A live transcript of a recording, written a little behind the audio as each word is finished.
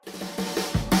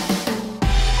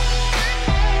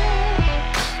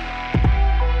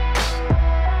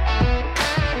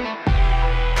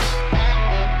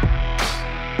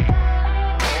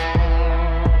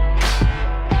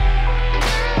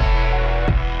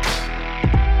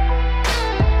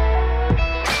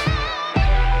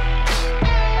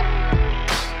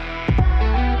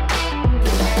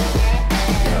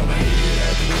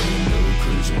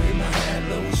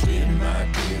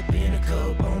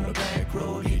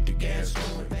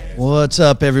What's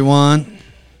up, everyone?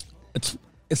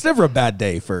 It's never a bad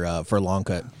day for Long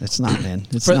Cut. It's not, man.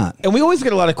 It's not. And we always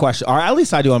get a lot of questions, or at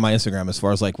least I do on my Instagram, as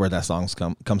far as like where that song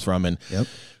comes from. And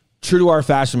true to our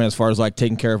fashion, man, as far as like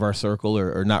taking care of our circle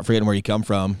or not forgetting where you come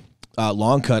from.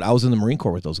 Long Cut, I was in the Marine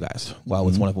Corps with those guys. Well,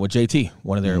 with with JT,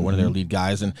 one of their lead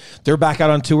guys, and they're back out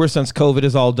on tour since COVID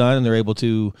is all done, and they're able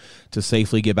to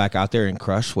safely get back out there and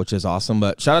crush, which is awesome.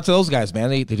 But shout out to those guys, man.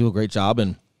 They do a great job,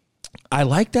 and I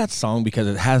like that song because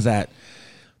it has that,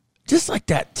 just like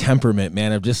that temperament,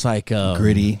 man, of just like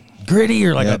gritty,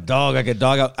 or like a dog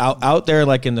out there,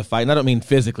 like in the fight. And I don't mean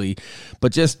physically,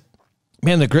 but just,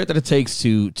 man, the grit that it takes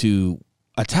to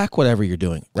attack whatever you're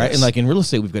doing, right? Yes. And like in real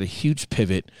estate, we've got a huge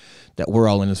pivot that we're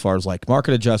all in as far as like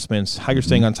market adjustments, how you're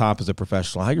staying on top as a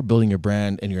professional, how you're building your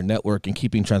brand and your network and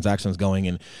keeping transactions going.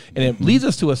 And it leads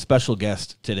us to a special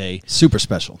guest today. Super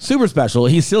special.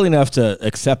 He's silly enough to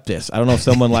accept this. I don't know if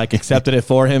someone like accepted it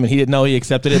for him and he didn't know he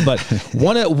accepted it, but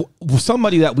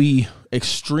somebody that we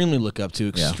extremely look up to,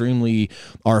 extremely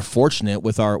are fortunate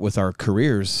with our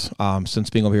careers since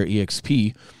being over here at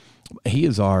EXP. He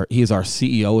is our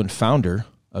CEO and founder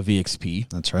of EXP.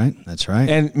 That's right.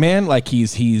 And man, like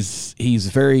he's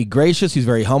very gracious. He's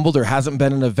very humble. There hasn't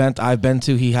been an event I've been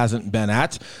to he hasn't been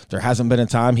at. There hasn't been a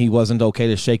time he wasn't okay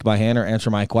to shake my hand or answer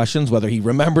my questions, whether he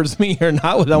remembers me or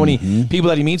not, with how many people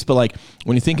that he meets. But like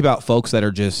when you think about folks that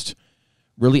are just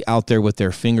really out there with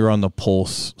their finger on the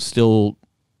pulse, still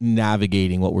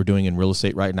navigating what we're doing in real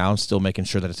estate right now and still making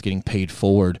sure that it's getting paid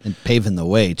forward and paving the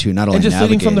way too, not only and just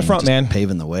leading from the front, man,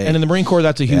 paving the way. And in the Marine Corps,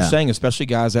 that's a huge thing, especially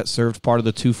guys that served part of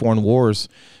the 2 foreign wars,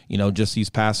 just these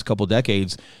past couple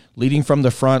decades. Leading from the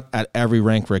front at every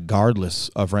rank, regardless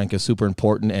of rank, is super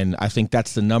important. And I think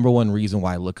that's the number one reason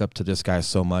why I look up to this guy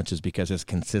so much, is because his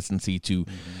consistency to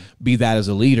be that as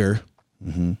a leader.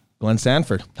 Glenn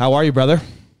Sanford, how are you, brother?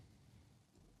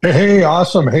 Hey,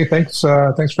 awesome. Hey, thanks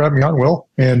for having me on, Will,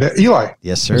 and Eli.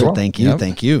 Yes, sir. Well. Thank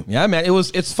you. Yeah, man.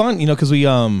 It's fun, because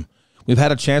we've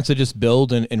had a chance to just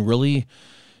build and really,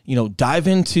 dive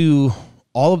into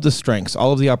all of the strengths,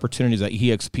 all of the opportunities that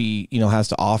EXP, has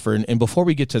to offer. And before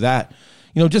we get to that,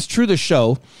 just true to the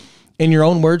show, in your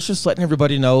own words, just letting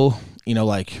everybody know,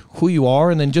 like who you are,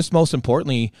 and then just most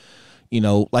importantly,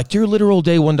 like your literal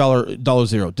day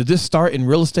 $1 Did this start in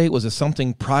real estate? Was it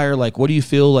something prior? Like, what do you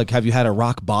feel like? Have you had a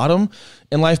rock bottom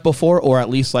in life before, or at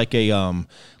least like a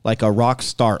rock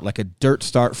start, like a dirt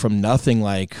start from nothing?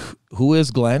 Like, who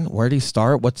is Glenn? Where did he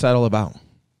start? What's that all about?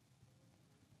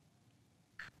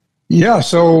 Yeah.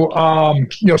 So,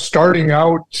 starting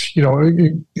out,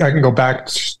 I can go back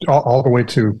all the way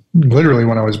to literally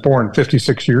when I was born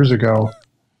 56 years ago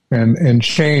and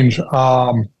change.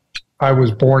 I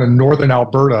was born in northern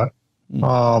Alberta.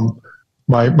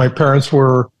 My parents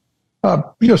were,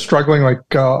 struggling like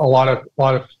a lot of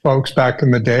folks back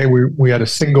in the day. We had a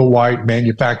single wide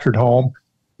manufactured home,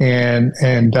 and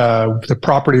the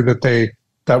property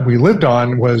that we lived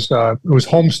on was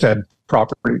homestead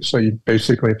property. So you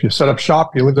basically, if you set up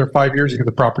shop, you live there 5 years, you get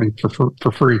the property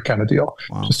for free, kind of deal.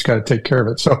 Wow. Just got to take care of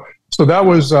it. So that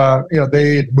was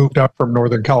they had moved up from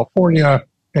Northern California,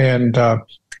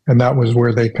 and that was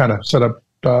where they kind of set up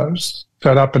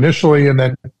initially, and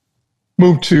then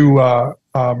moved to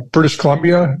British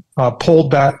Columbia,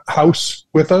 pulled that house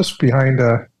with us behind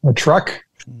a truck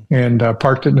and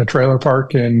parked it in a trailer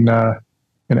park in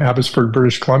Abbotsford,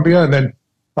 British Columbia. And then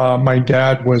my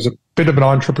dad was a bit of an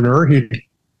entrepreneur.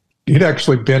 He'd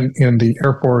actually been in the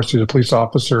Air Force. He was a police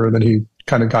officer, and then he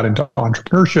kind of got into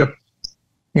entrepreneurship.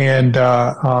 And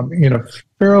in a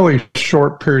fairly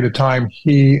short period of time,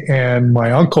 he and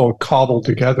my uncle cobbled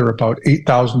together about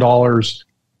 $8,000,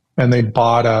 and they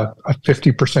bought a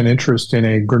 50% interest in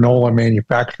a granola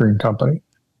manufacturing company,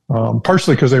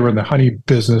 partially because they were in the honey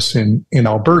business in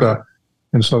Alberta.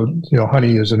 And so,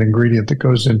 honey is an ingredient that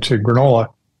goes into granola.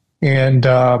 And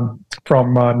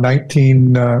from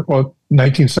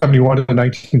 1971 to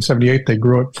 1978, they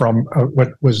grew it from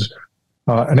what was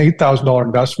an $8,000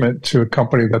 investment to a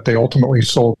company that they ultimately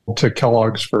sold to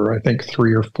Kellogg's for, I think,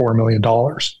 $3 or $4 million.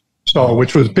 So,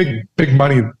 which was big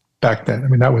money back then. I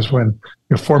mean, that was when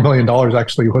 $4 million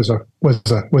actually was a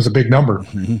big number.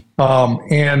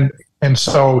 Mm-hmm. And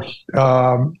so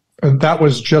that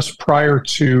was just prior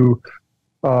to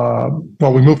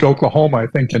we moved to Oklahoma, I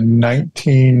think, in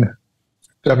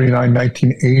 1979,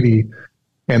 1980,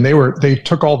 and they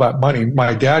took all that money.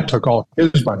 My dad took all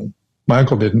his money. My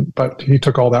uncle didn't, but he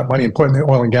took all that money and put it in the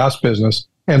oil and gas business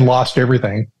and lost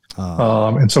everything.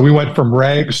 And so we went from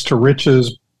rags to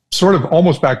riches, sort of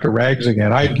almost back to rags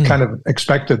again. I kind of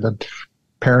expected that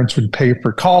parents would pay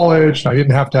for college. I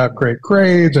didn't have to have great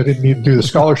grades. I didn't need to do the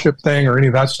scholarship thing or any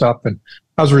of that stuff. And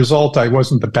as a result, I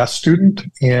wasn't the best student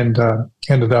and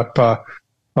ended up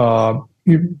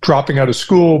dropping out of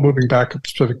school, moving back to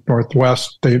Pacific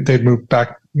Northwest. They'd moved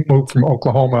from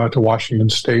Oklahoma to Washington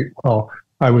State while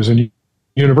I was in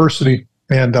university,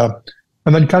 and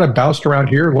then kind of bounced around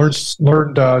here,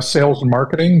 learned sales and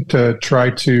marketing to try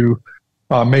to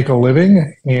make a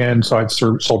living. And so I'd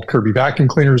sold Kirby vacuum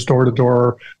cleaners door to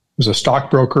door, was a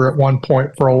stockbroker at one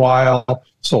point for a while,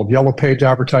 sold Yellow Page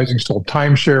advertising, sold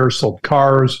timeshares, sold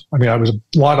cars. I mean, I was a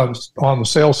lot on the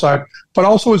sales side, but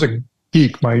also as a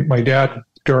geek. My dad,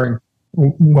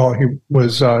 while he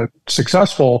was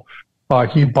successful,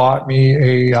 he bought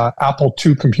me a Apple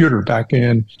II computer back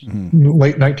in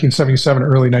late 1977,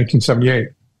 early 1978.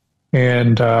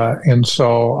 And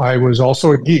so I was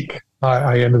also a geek.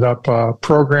 I ended up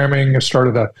programming. I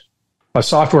started a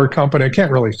software company. I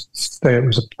can't really say it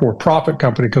was a for-profit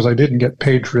company because I didn't get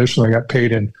paid traditionally. I got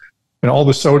paid in all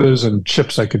the sodas and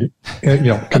chips I could,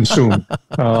 consume.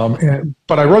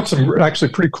 But I wrote some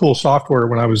actually pretty cool software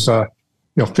when I was,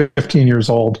 15 years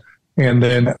old, and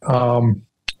then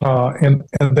I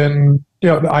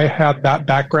had that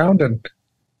background and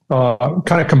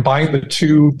kind of combined the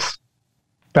two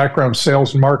background,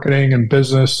 sales and marketing and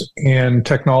business and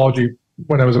technology,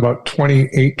 when I was about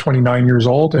 28, 29 years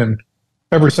old. And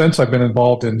ever since, I've been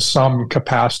involved in some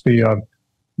capacity of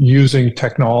using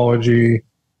technology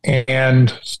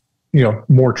and,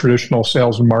 more traditional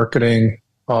sales and marketing,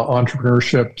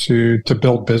 entrepreneurship to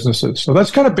build businesses. So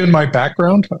that's kind of been my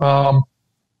background.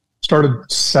 Started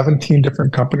 17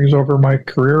 different companies over my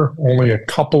career. Only a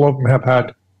couple of them have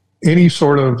had any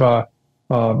sort of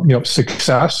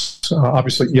success.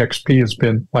 Obviously, EXP has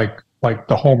been like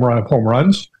the home run of home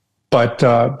runs. But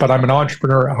I'm an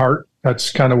entrepreneur at heart.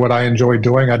 That's kind of what I enjoy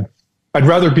doing. I'd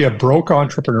rather be a broke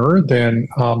entrepreneur than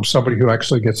somebody who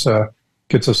actually gets a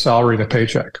salary and a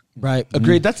paycheck. Right.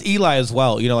 Agreed. That's Eli as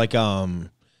well.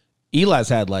 Eli's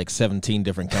had like 17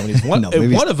 different companies. One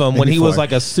of them, when he was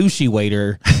like a sushi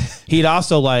waiter, he'd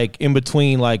also like in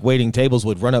between like waiting tables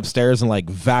would run upstairs and like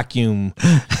vacuum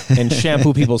and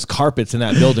shampoo people's carpets in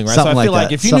that building, right? Something so I feel like like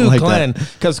that. if you Something knew like Glenn,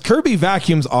 because Kirby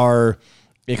vacuums are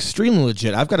extremely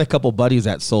legit. I've got a couple buddies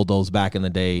that sold those back in the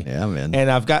day. Yeah, man.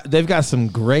 And they've got some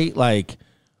great like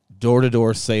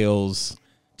door-to-door sales.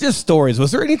 Just stories.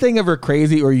 Was there anything ever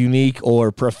crazy or unique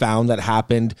or profound that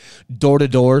happened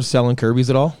door-to-door selling Kirby's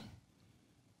at all?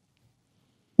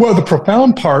 Well, the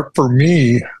profound part for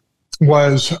me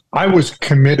was I was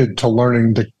committed to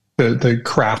learning the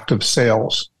craft of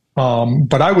sales.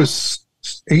 But I was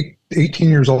 18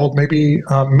 years old, maybe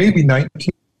 19.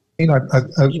 I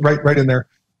was right in there.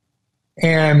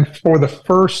 And for the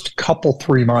first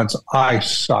 3 months, I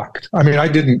sucked. I mean, I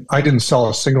didn't sell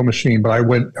a single machine, but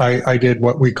I did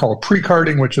what we call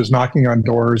pre-carding, which is knocking on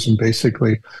doors and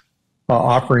basically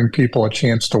offering people a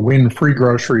chance to win free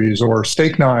groceries or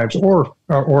steak knives or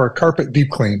a carpet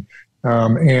deep clean.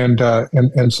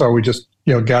 And so we just,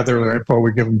 gather their info,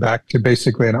 we give them back to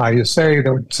basically an ISA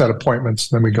that would set appointments,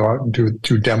 and then we go out and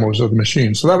do demos of the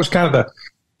machine. So that was kind of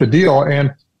the deal.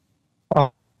 And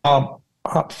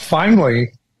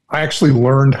finally, I actually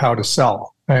learned how to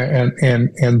sell.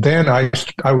 And then I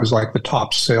was like the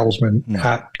top salesman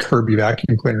at Kirby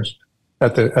Vacuum Cleaners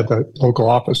at the local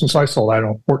office. And so I sold,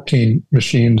 14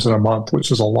 machines in a month, which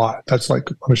is a lot. That's like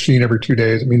a machine every 2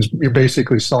 days. It means you're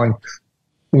basically selling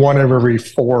one of every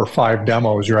 4 or 5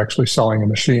 demos. You're actually selling a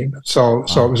machine. So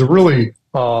it was a really,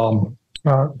 so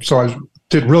I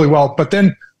did really well. But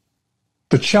then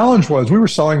the challenge was we were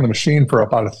selling the machine for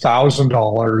about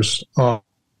 $1,000.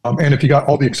 And if you got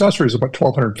all the accessories, about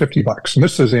 $1,250. And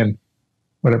this is in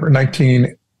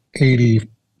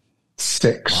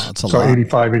 1986. Wow, that's a so lot.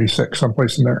 85, 86,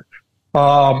 someplace in there.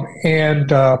 But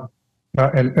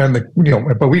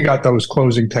we got those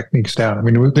closing techniques down. I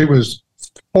mean, it was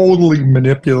totally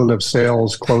manipulative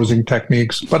sales closing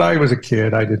techniques, but I was a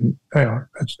kid. I didn't,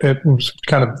 it was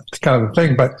kind of the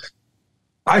thing, but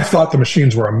I thought the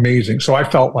machines were amazing. So I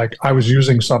felt like I was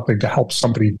using something to help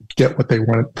somebody get what they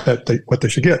wanted, what they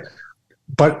should get.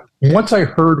 But once I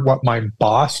heard what my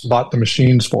boss bought the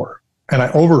machines for, and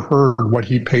I overheard what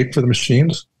he paid for the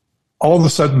machines, all of a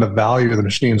sudden the value of the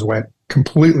machines went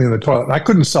completely in the toilet. And I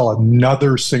couldn't sell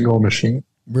another single machine.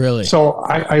 Really? So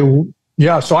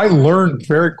so I learned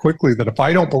very quickly that if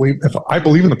I believe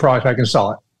in the product, I can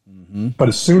sell it. Mm-hmm. But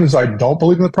as soon as I don't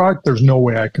believe in the product, there's no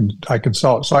way I can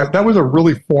sell it. So that was a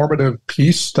really formative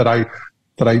piece that I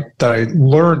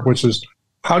learned, which is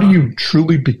how do you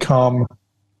truly become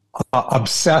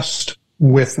obsessed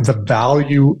with the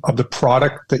value of the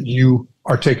product that you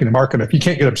are taking to market. If you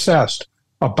can't get obsessed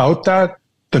about that,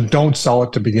 then don't sell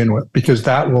it to begin with, because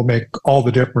that will make all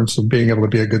the difference of being able to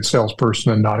be a good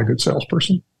salesperson and not a good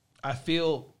salesperson. I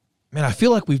feel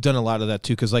like we've done a lot of that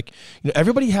too, because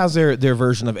everybody has their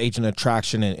version of agent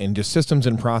attraction and just systems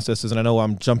and processes. And I know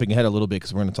I'm jumping ahead a little bit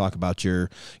because we're going to talk about your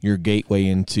gateway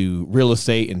into real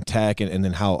estate and tech and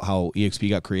then how EXP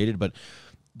got created. But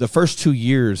the first 2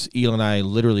 years, Eli and I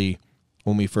literally,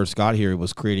 when we first got here, it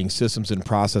was creating systems and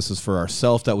processes for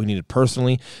ourselves that we needed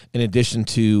personally, in addition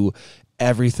to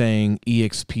everything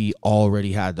EXP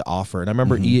already had to offer. And I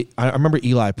remember I remember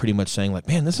Eli pretty much saying, like,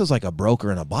 man, this is like a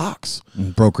broker in a box.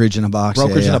 Brokerage in a box.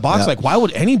 Brokerage in a box. Yeah. Like, why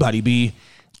would anybody be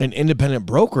an independent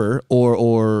broker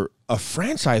or a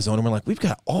franchise owner? We're like, we've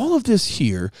got all of this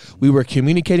here. We were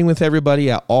communicating with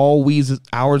everybody at all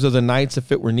hours of the nights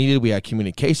if it were needed. We had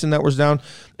communication that was down.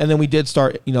 And then we did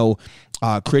start,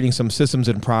 creating some systems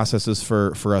and processes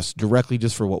for us directly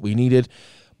just for what we needed.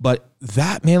 But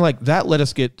that, man, like that let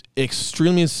us get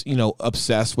extremely,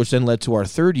 obsessed, which then led to our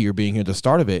third year being here, the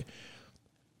start of it.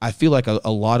 I feel like a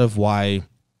lot of why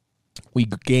we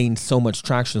gained so much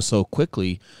traction so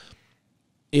quickly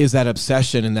is that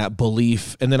obsession and that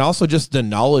belief. And then also just the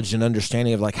knowledge and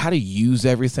understanding of like how to use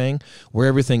everything, where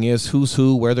everything is, who's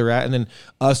who, where they're at. And then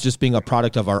us just being a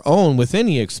product of our own within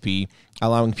EXP,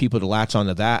 allowing people to latch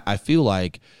onto that. I feel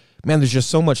like, man, there's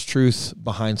just so much truth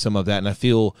behind some of that. And I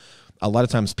feel a lot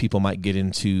of times people might get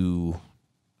into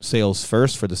sales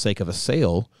first for the sake of a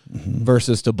sale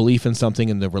versus the belief in something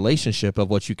in the relationship of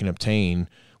what you can obtain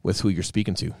with who you're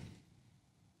speaking to.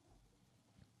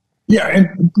 Yeah.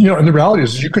 And, and the reality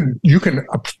is you can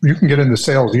get into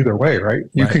sales either way, right?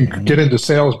 You can get into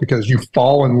sales because you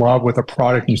fall in love with a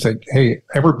product and you say, hey,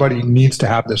 everybody needs to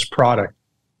have this product.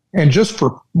 And just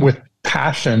with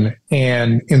passion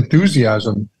and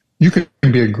enthusiasm, you can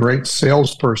be a great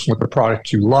salesperson with the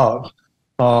product you love.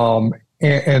 And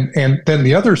then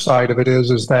the other side of it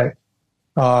is that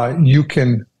you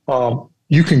can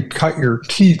cut your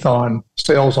teeth on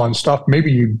sales on stuff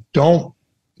maybe you don't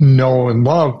know and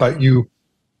love, but you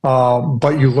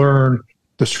learn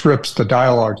the scripts, the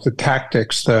dialogues, the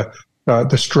tactics,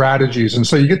 the strategies, and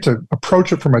so you get to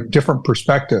approach it from a different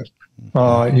perspective.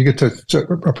 You get to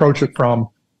approach it from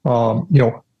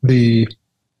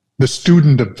the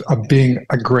student of being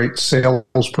a great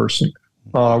salesperson.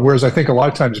 Whereas I think a lot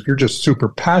of times if you're just super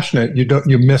passionate,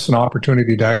 you miss an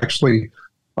opportunity to actually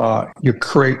you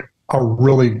create a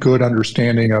really good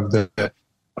understanding of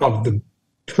the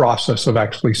process of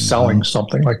actually selling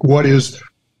something. Like what is,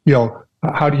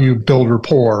 how do you build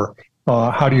rapport?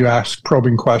 How do you ask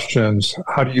probing questions?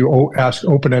 How do you ask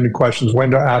open-ended questions?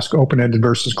 When to ask open-ended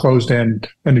versus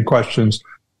closed-ended questions?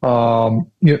 How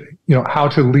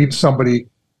to lead somebody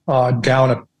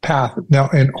down a path now,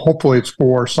 and hopefully it's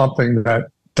for something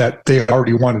that they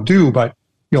already want to do. But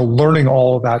learning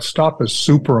all of that stuff is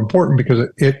super important because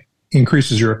it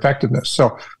increases your effectiveness.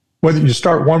 So whether you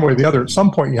start one way or the other, at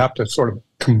some point you have to sort of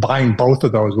combine both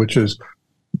of those, which is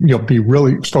be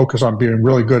really focused on being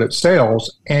really good at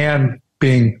sales and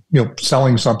being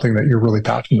selling something that you're really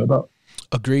passionate about.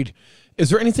 Agreed. Is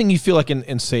there anything you feel like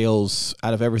in sales,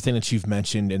 out of everything that you've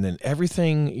mentioned and then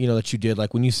everything, that you did,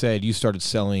 like when you said you started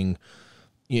selling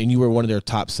and you were one of their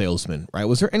top salesmen, right?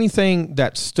 Was there anything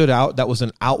that stood out that was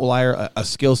an outlier, a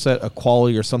skill set, a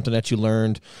quality, or something that you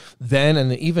learned then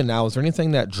and even now? Is there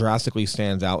anything that drastically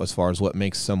stands out as far as what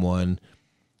makes someone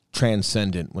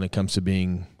transcendent when it comes to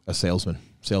being a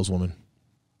saleswoman?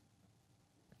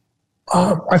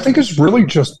 I think it's really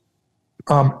just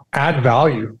add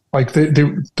value. Like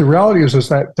the reality is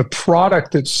that the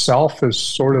product itself is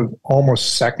sort of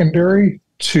almost secondary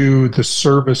to the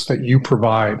service that you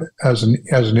provide as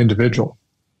an individual.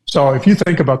 So if you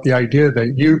think about the idea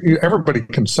that everybody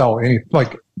can sell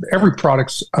like every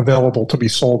product's available to be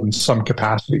sold in some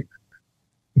capacity,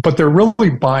 but they're really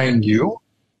buying you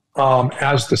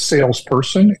as the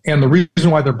salesperson. And the reason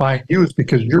why they're buying you is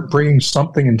because you're bringing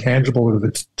something intangible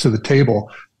to the table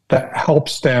that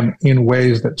helps them in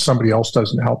ways that somebody else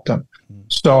doesn't help them.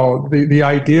 So the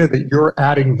idea that you're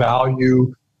adding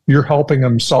value, you're helping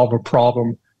them solve a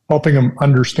problem, helping them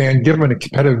understand, give them a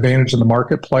competitive advantage in the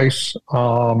marketplace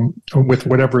with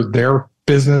whatever their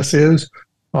business is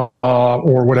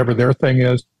or whatever their thing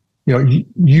is.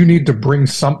 You need to bring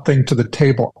something to the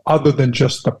table other than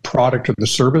just the product or the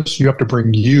service. You have to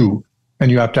bring you, and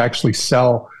you have to actually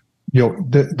sell,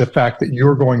 the fact that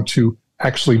you're going to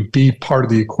actually be part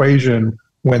of the equation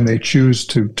when they choose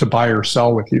to buy or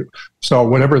sell with you. So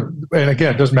whatever, and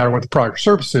again, it doesn't matter what the product or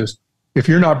service is. If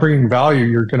you're not bringing value,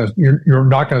 you're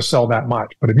not going to sell that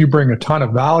much. But if you bring a ton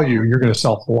of value, you're going to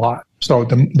sell a lot. So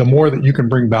the more that you can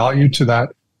bring value to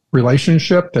that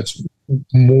relationship, that's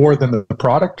more than the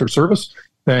product or service,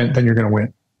 then you're going to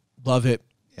win. Love it.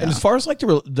 Yeah. And as far as like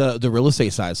the real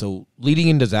estate side, so leading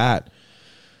into that,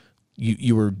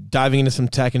 you were diving into some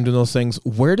tech and doing those things.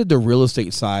 Where did the real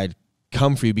estate side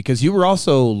come for you? Because you were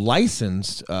also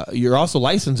licensed. You're also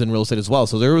licensed in real estate as well.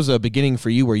 So there was a beginning for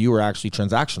you where you were actually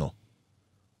transactional.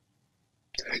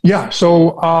 Yeah.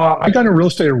 So I got into real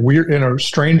estate in a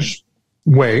strange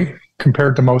way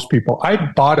compared to most people.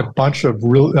 I bought a bunch of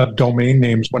domain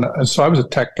names so I was a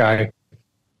tech guy.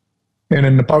 And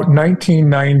in about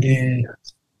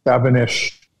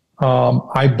 1997-ish,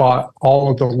 I bought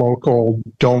all of the local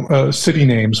city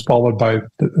names followed by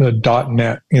the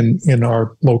 .net in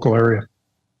our local area.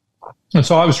 And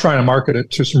so I was trying to market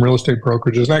it to some real estate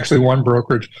brokerages. And actually one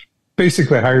brokerage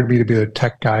basically hired me to be the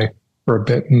tech guy for a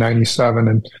bit in 97.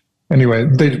 And anyway,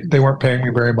 they weren't paying me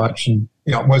very much. And,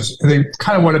 they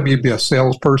kind of wanted me to be a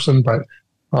salesperson, but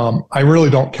I really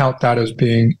don't count that as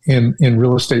being in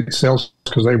real estate sales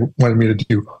because they wanted me to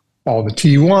do all the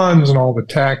T1s and all the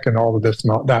tech and all of this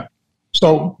and all that.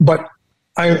 So, but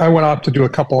I went off to do a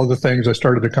couple other things. I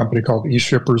started a company called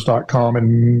eShippers.com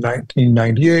in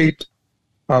 1998,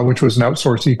 which was an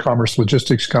outsourced e-commerce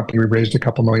logistics company. We raised a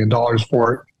couple $1 million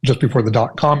for it just before the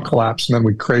 .com collapse, and then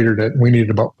we created it. We needed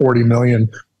about 40 million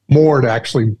more to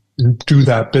actually do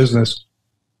that business.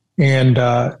 And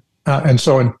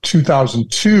so in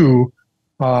 2002,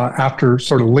 after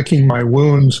sort of licking my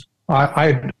wounds,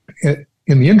 I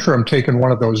in the interim taken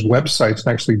one of those websites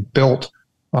and actually built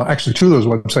two of those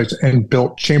websites and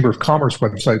built Chamber of Commerce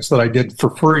websites that I did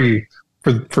for free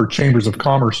for Chambers of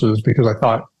Commerces, because I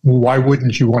thought, well, why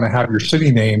wouldn't you want to have your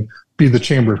city name be the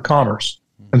Chamber of Commerce?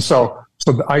 And so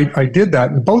I did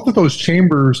that. And both of those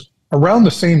chambers around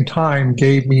the same time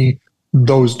gave me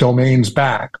those domains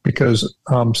back because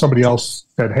somebody else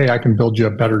said, hey, I can build you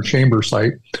a better chamber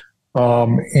site.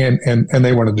 And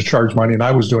they wanted to charge money, and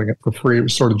I was doing it for free. It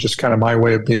was sort of just kind of my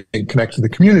way of being connected to the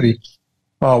community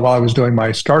while I was doing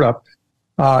my startup.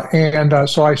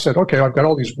 So I said, okay, I've got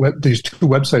all these two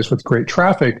websites with great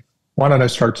traffic. Why don't I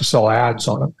start to sell ads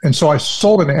on them? And so I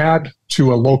sold an ad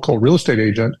to a local real estate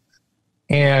agent,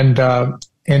 and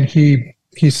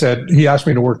he said, he asked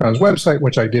me to work on his website,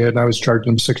 which I did. And I was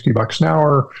charging him $60 an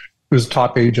hour. He was a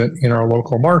top agent in our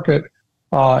local market.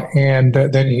 And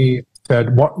then he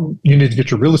said, you need to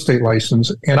get your real estate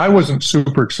license. And I wasn't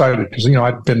super excited because,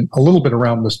 I'd been a little bit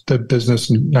around the business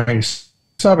in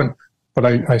 97, but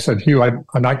I said, Hugh, I'm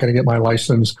not going to get my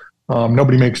license.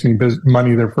 Nobody makes any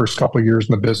money their first couple of years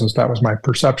in the business. That was my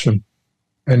perception.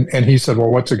 And he said, well,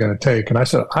 what's it going to take? And I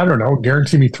said, I don't know,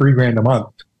 guarantee me $3,000 a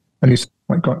month. And he said,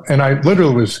 and I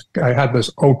literally I had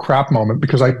this oh crap moment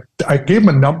because I gave him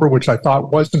a number which I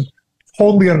thought wasn't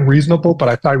totally unreasonable, but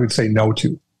I thought he would say no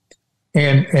to.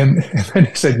 And then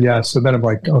he said yes. And then I'm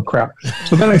like, oh crap.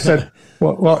 So then I said,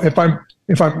 well, if I'm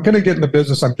going to get in the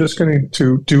business, I'm just going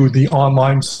to do the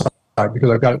online side because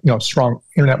I've got strong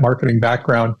internet marketing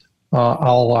background.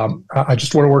 I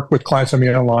just want to work with clients on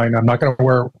the online. I'm not going to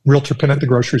wear a realtor pin at the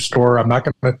grocery store. I'm not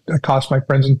going to accost my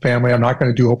friends and family. I'm not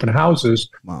going to do open houses.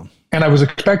 Wow. And I was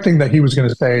expecting that he was going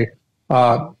to say,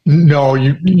 no,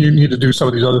 you need to do some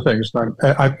of these other things. And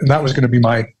that was going to be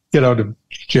my get out of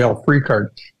jail free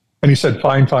card. And he said,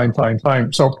 fine.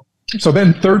 So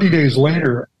then 30 days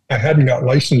later, I hadn't got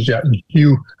licensed yet. And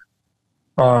Hugh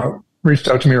reached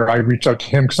out to me, or I reached out to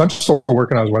him because I'm still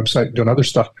working on his website and doing other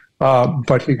stuff.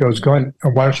 But he goes, go ahead,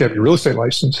 why don't you have your real estate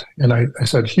license? And I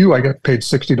said, Hugh, I get paid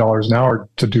 $60 an hour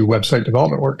to do website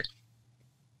development work.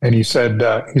 And he said,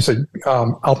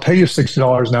 I'll pay you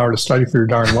 $60 an hour to study for your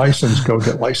darn license. Go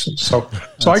get licensed. So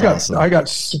I got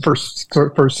for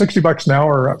 $60 an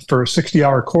hour for a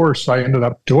 60-hour course. I ended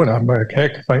up doing it. I'm like,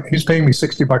 heck, he's paying me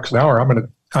 $60 an hour. I'm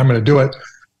gonna do it.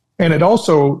 And it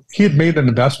also, he had made an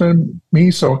investment in me,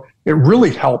 so it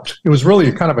really helped. It was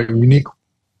really kind of a unique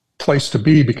place to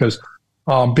be because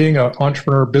being an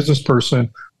entrepreneur, business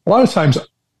person, a lot of times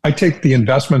I take the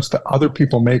investments that other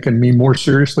people make in me more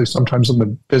seriously sometimes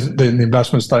than the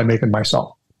investments that I make in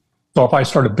myself. So if I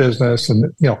start a business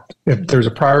and, if there's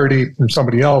a priority from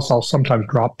somebody else, I'll sometimes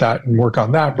drop that and work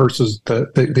on that versus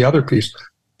the other piece.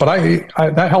 But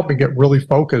that helped me get really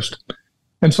focused.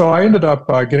 And so I ended up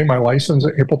getting my license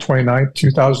April 29th,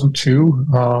 2002.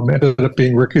 Ended up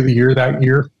being Rookie of the Year that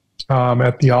year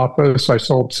at the office. I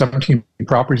sold 17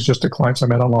 properties just to clients I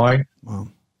met online. Wow.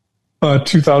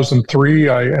 2003,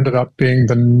 I ended up being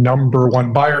the number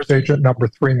one buyer's agent, number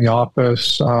 3 in the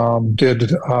office.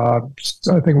 Did I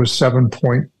think it was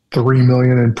 7.3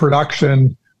 million in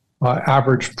production.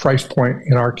 Average price point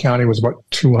in our county was about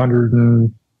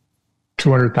 200,000,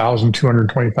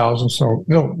 220,000. So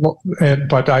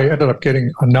but I ended up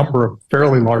getting a number of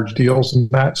fairly large deals in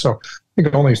that. So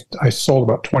think I sold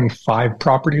about 25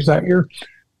 properties that year.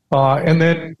 And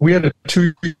then we had a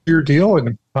 2-year deal,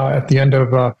 and at the end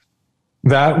of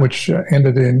that, which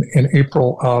ended in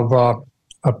April of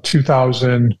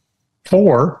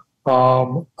 2004,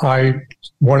 I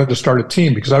wanted to start a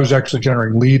team because I was actually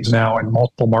generating leads now in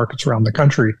multiple markets around the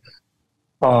country,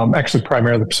 actually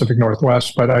primarily the Pacific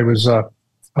Northwest, but I was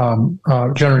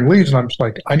generating leads, and I'm just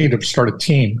like, I need to start a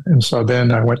team. And so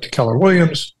then I went to Keller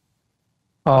Williams,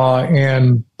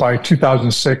 and by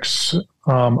 2006,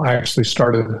 I actually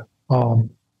started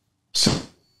 6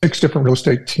 different real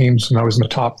estate teams, and I was in the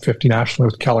top 50 nationally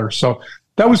with Keller. So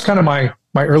that was kind of my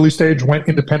early stage. Went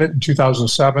independent in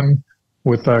 2007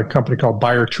 with a company called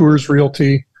Buyer Tours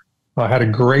Realty. Had a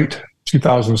great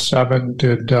 2007,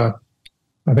 did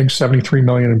I think 73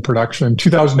 million in production. In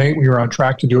 2008, we were on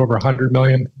track to do over 100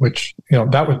 million, which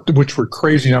which were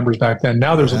crazy numbers back then.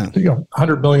 Now there's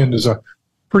 100 million is a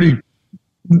pretty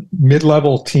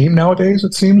mid-level team nowadays,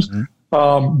 it seems.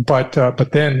 Mm-hmm. But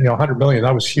then 100 million,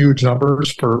 that was huge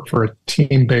numbers for a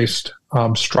team-based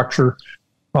structure.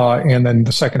 And then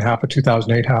the second half of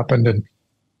 2008 happened and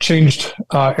changed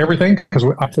everything because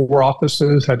we had 4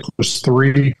 offices, had closed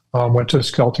 3, went to a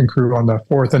skeleton crew on the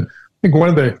 4th. And I think one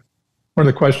of the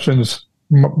questions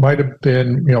might have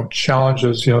been,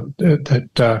 challenges,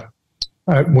 that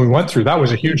we went through. That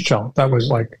was a huge challenge. That was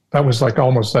like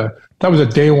almost that was a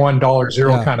day one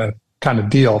 $0 kind of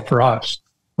deal for us,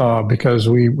 because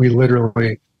we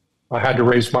literally had to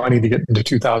raise money to get into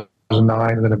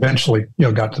 2009, and then eventually,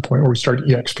 got to the point where we started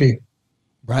EXP.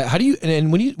 Right. How do you,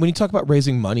 and when you talk about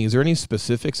raising money, is there any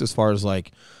specifics as far as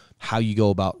like how you go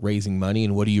about raising money,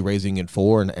 and what are you raising it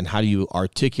for, and how do you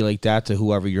articulate that to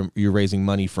whoever you're raising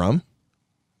money from?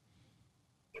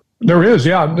 There is,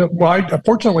 yeah. Well,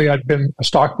 fortunately, I'd been a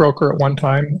stockbroker at one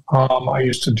time. I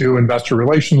used to do investor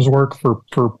relations work for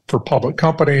public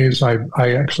companies. I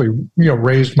actually,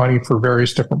 raised money for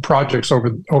various different projects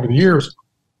over the years.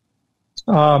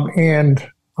 And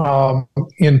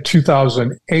in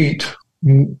 2008,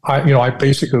 I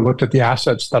basically looked at the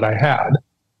assets that I had,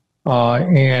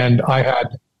 and I had,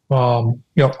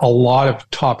 a lot of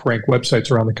top ranked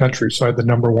websites around the country. So I had the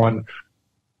number 1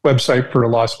 website for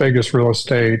Las Vegas real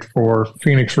estate, for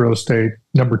Phoenix real estate,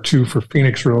 number 2 for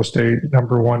Phoenix real estate,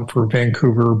 number 1 for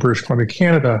Vancouver, British Columbia,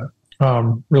 Canada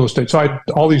real estate. So I had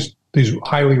all these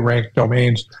highly ranked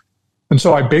domains. And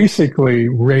so I basically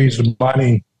raised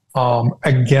money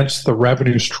against the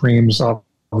revenue streams of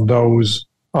those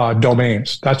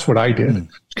domains. That's what I did.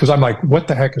 Because I'm like, what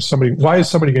the heck why is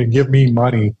somebody going to give me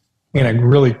money in a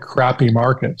really crappy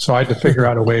market? So I had to figure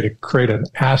out a way to create an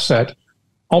asset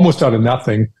almost out of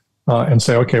nothing, and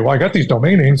say, okay, well, I got these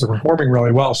domain names that are performing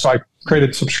really well. So I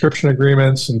created subscription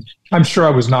agreements, and I'm sure I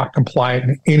was not compliant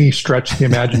in any stretch of the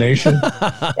imagination,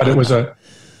 but it was a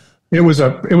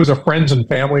friends and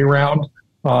family round,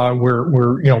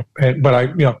 but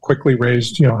I, quickly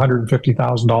raised,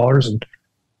 $150,000.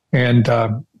 And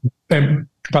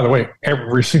by the way,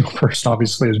 every single person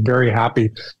obviously is very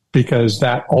happy, because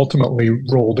that ultimately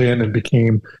rolled in and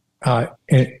became,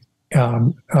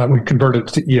 we converted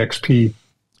to EXP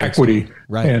equity,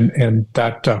 right? And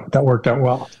that worked out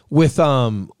well.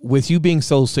 With you being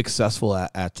so successful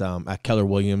at Keller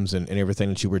Williams and everything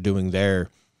that you were doing there,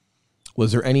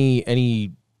 was there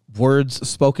any words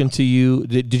spoken to you?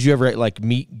 Did you ever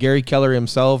meet Gary Keller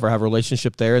himself or have a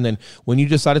relationship there? And then when you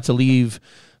decided to leave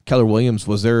Keller Williams,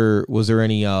 was there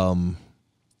any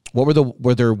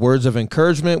were there words of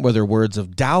encouragement? Were there words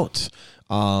of doubt?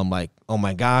 Like, oh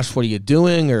my gosh, what are you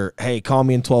doing? Or, hey, call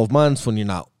me in 12 months when you're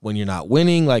not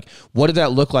winning. Like, what did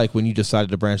that look like when you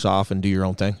decided to branch off and do your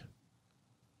own thing?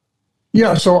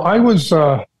 Yeah. So I was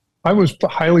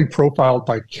highly profiled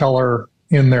by Keller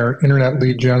in their internet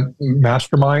lead gen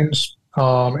masterminds,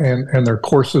 and their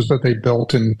courses that they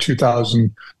built in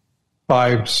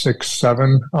 2005, 6,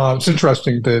 7. It's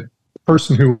interesting that the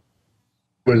person who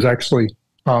was actually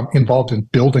involved in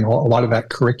building a lot of that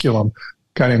curriculum,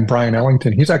 guy named Brian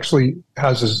Ellington, he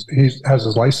has his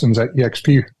license at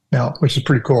EXP now, which is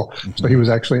pretty cool. Mm-hmm. So he was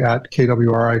actually at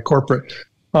KWRI corporate,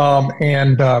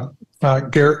 and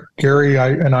Gary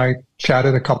and I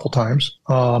chatted a couple times,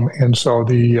 and so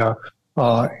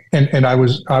and I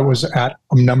was at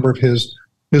a number of his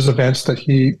events that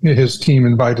his team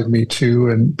invited me to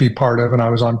and be part of, and I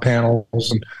was on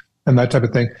panels and that type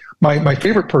of thing. My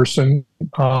favorite person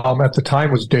at the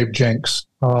time was Dave Jenks.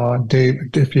 Dave,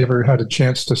 if you ever had a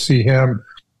chance to see him,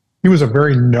 he was a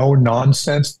very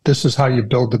no-nonsense. This is how you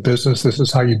build the business. This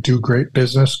is how you do great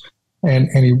business. And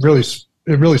it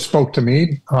really spoke to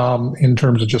me in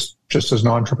terms of just as an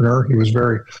entrepreneur. He was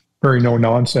very, very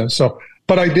no-nonsense. So,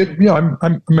 but I did, I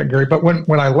met Gary. But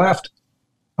when I left,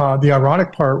 the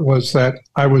ironic part was that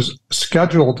I was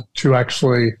scheduled to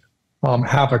actually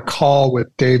have a call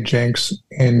with Dave Jenks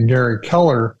and Gary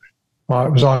Keller.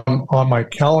 It was on my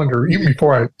calendar even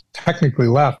before I technically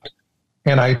left.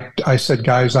 And I said,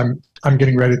 guys, I'm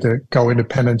getting ready to go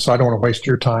independent, so I don't want to waste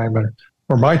your time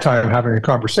or my time having a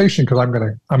conversation, because I'm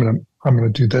gonna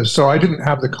do this. So I didn't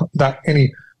have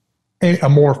a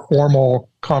more formal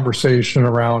conversation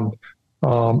around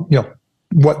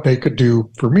what they could do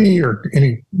for me, or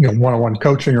any one-on-one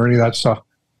coaching or any of that stuff.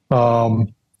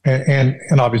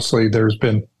 And obviously there's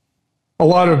been a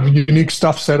lot of unique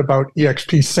stuff said about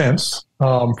EXP since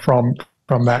from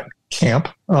that camp,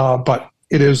 but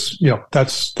it is,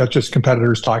 that's just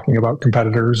competitors talking about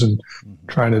competitors and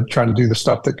trying to do the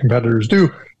stuff that competitors do.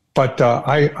 But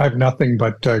I have nothing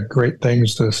but great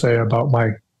things to say about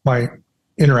my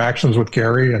interactions with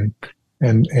Gary and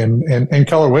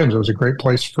Keller Williams. It was a great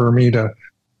place for me to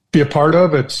be a part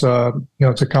of. It's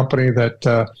it's a company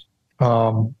that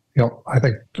I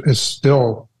think is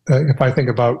still, if I think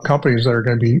about companies that are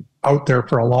going to be out there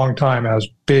for a long time as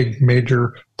big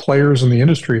major players in the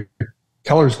industry,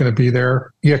 Keller's going to be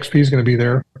there, EXP is going to be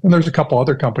there, and there's a couple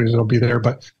other companies that'll be there,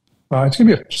 but it's going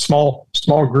to be a small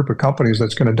group of companies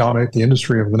that's going to dominate the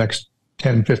industry over the next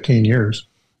 10, 15 years.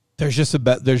 There's just a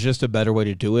better way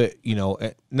to do it.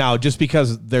 Now, just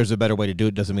because there's a better way to do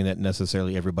it doesn't mean that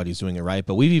necessarily everybody's doing it right.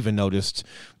 But we've even noticed,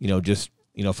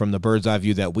 from the bird's eye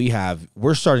view that we have,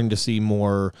 we're starting to see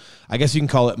more, I guess you can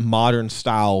call it modern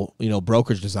style,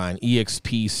 brokerage design,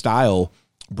 EXP style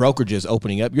brokerages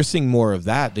opening up. You're seeing more of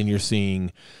that than you're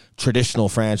seeing traditional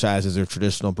franchises or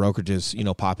traditional brokerages,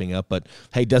 popping up. But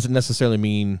hey, doesn't necessarily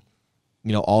mean,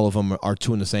 all of them are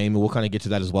two and the same, and we'll kind of get to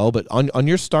that as well. But on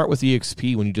your start with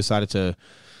EXP, when you decided to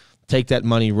take that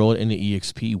money, roll it into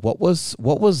EXP, what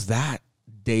was that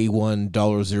day one,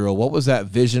 $0? What was that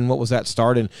vision? What was that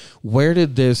start? And where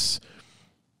did this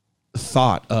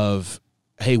thought of,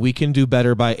 hey, we can do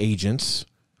better by agents,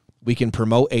 we can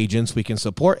promote agents, we can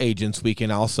support agents, we can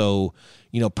also,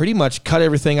 pretty much cut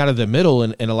everything out of the middle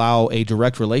and allow a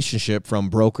direct relationship from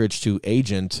brokerage to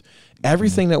agent,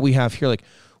 everything that we have here, like,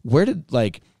 where did,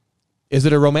 is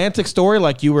it a romantic story?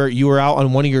 Like you were out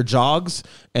on one of your jogs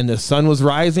and the sun was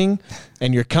rising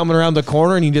and you're coming around the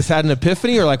corner and you just had an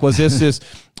epiphany? Or was this just,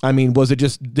 was it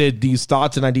just, did these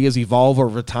thoughts and ideas evolve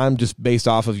over time just based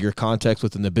off of your context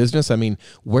within the business?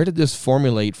 Where did this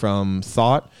formulate from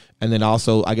thought? And then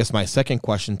also, I guess my second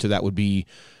question to that would be,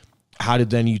 how did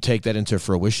then you take that into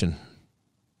fruition?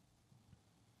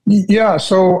 Yeah.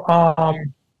 So,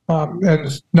 and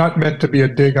it's not meant to be a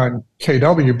dig on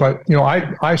KW, but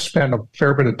I spent a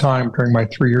fair bit of time during my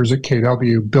 3 years at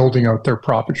KW building out their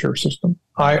profit share system.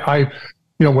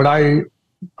 When I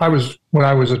was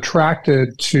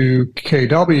attracted to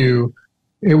KW,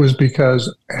 it was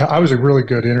because I was a really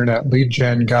good internet lead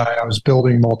gen guy. I was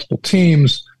building multiple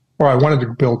teams, or I wanted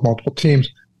to build multiple teams.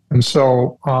 And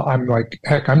so I'm like,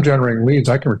 heck, I'm generating leads.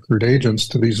 I can recruit agents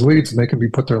to these leads, and they can be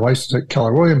put their license at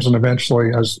Keller Williams. And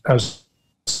eventually, as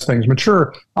things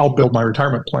mature, I'll build my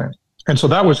retirement plan. And so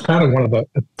that was kind of one of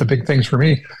the big things for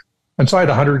me. And so I had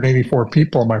 184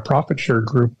 people in my profit share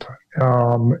group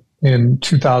in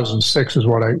 2006 is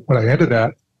what I ended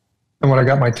at. And when I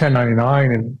got my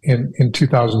 1099 in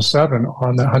 2007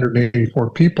 on the 184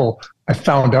 people, I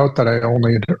found out that I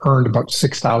only had earned about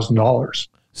 $6,000.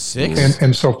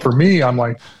 And so for me, I'm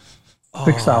like,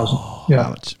 6,000. Yeah.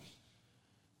 Ouch.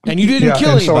 And you didn't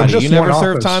kill anybody. You never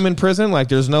served time in prison. Like,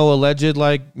 there's no alleged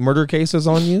murder cases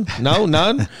on you. No,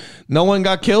 none. No one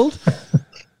got killed.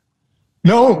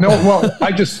 No. Well,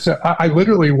 I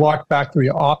literally walked back to the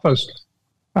office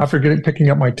after picking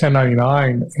up my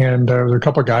 1099, and there was a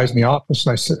couple of guys in the office,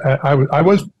 and I said, I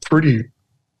was pretty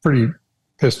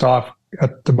pissed off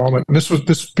at the moment. And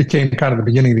this became kind of the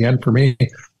beginning of the end for me.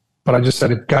 But I just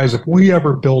said, guys, if we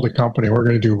ever build a company, we're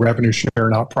going to do revenue share,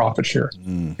 not profit share.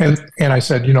 And I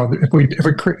said, if we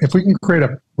can create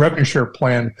a revenue share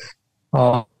plan,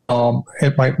 and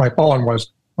my follow-on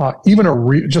was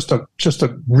even just a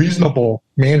reasonable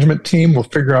management team will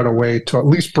figure out a way to at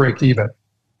least break even,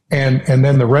 and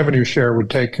then the revenue share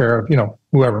would take care of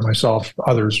whoever, myself,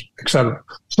 others, etc.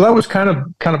 So that was kind of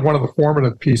one of the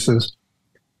formative pieces.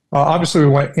 Obviously, we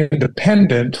went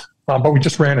independent. But we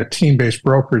just ran a team-based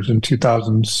brokerage in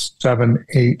 2007,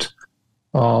 8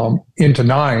 into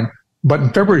 9. But in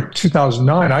February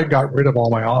 2009, I got rid of all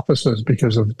my offices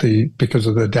because of the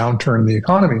downturn in the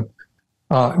economy.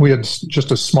 We had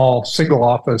just a small single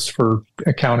office for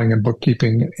accounting and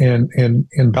bookkeeping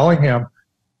in Bellingham,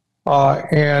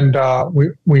 and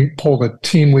we pulled a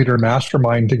team leader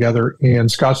mastermind together in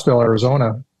Scottsdale,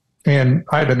 Arizona. And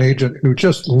I had an agent who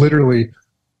just literally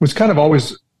was kind of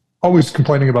always always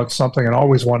complaining about something and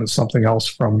always wanted something else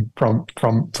from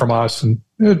us, and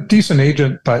a decent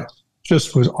agent, but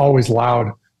just was always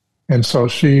loud. And so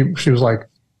she was like,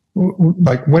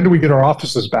 when do we get our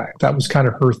offices back? That was kind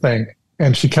of her thing.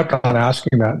 And she kept on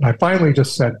asking that. And I finally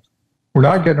just said, we're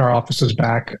not getting our offices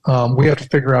back. We have to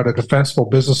figure out a defensible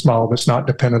business model that's not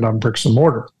dependent on bricks and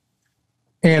mortar.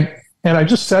 And I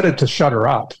just said it to shut her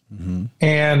up. Mm-hmm.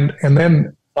 And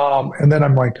then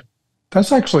I'm like,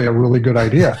 that's actually a really good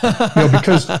idea.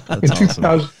 Because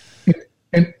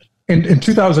in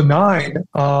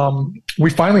 2009, we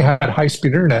finally had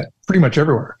high-speed internet pretty much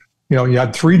everywhere. You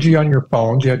had 3G on your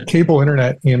phones, you had cable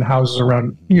internet in houses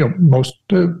around, most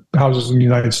houses in the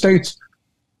United States.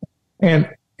 And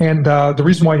the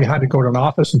reason why you had to go to an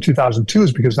office in 2002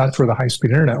 is because that's where the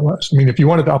high-speed internet was. I mean, if you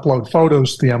wanted to upload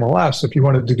photos to the MLS, if you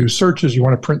wanted to do searches, you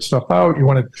want to print stuff out, you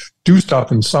want to do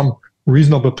stuff in some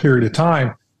reasonable period of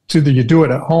time, it's either you do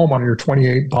it at home on your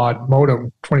 28K baud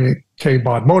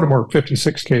modem, or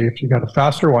 56K if you got a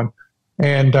faster one.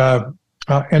 And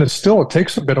it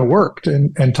takes a bit of work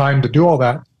and time to do all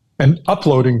that. And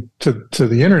uploading to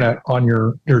the internet on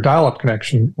your dial-up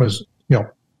connection was,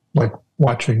 like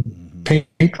watching paint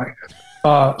dry.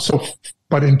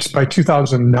 By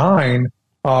 2009,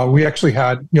 we actually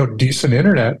had, decent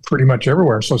internet pretty much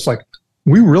everywhere. So it's like,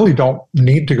 we really don't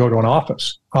need to go to an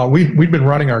office. We'd been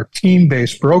running our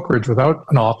team-based brokerage without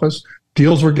an office.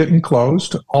 Deals were getting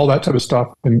closed, all that type of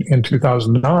stuff in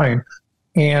 2009.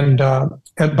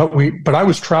 But I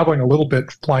was traveling a little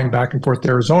bit, flying back and forth to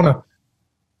Arizona.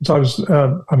 So I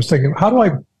was thinking, how do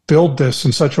I build this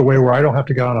in such a way where I don't have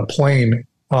to get on a plane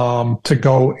to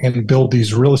go and build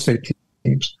these real estate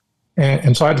teams?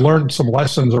 And so I'd learned some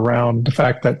lessons around the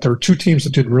fact that there were two teams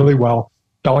that did really well,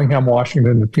 Bellingham,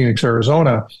 Washington, and Phoenix,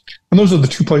 Arizona. And those are the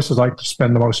two places I like to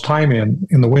spend the most time in.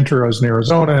 In the winter, I was in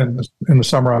Arizona, and in the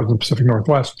summer, I was in the Pacific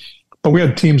Northwest. But we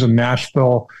had teams in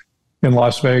Nashville, in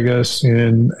Las Vegas,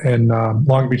 in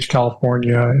Long Beach,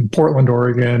 California, in Portland,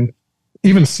 Oregon,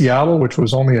 even Seattle, which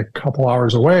was only a couple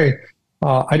hours away.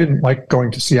 I didn't like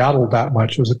going to Seattle that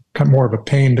much. It was more of a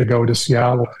pain to go to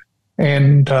Seattle.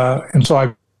 And so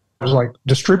I was like,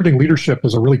 distributing leadership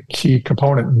is a really key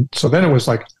component. And so then it was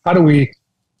like, how do we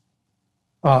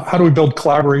build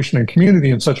collaboration and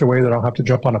community in such a way that I don't have to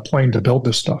jump on a plane to build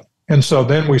this stuff? And so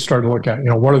then we started to look at,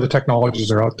 what are the technologies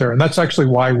that are out there? And that's actually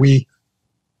why we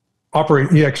operate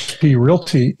eXp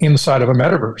Realty inside of a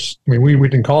metaverse. I mean, we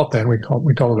didn't call it then. We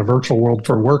call it a virtual world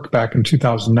for work back in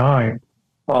 2009.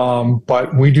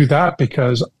 But we do that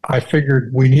because I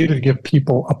figured we needed to give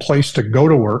people a place to go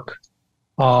to work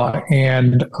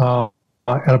and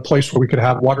a place where we could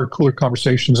have water cooler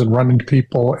conversations and run into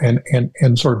people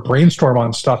and sort of brainstorm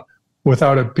on stuff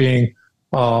without it being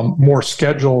more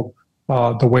scheduled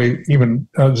the way even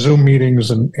Zoom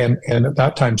meetings and at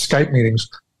that time Skype meetings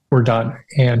were done.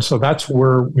 And so that's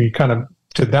where we kind of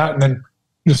did that. And then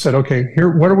just said, okay, here,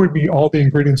 what would be all the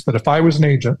ingredients that if I was an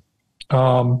agent,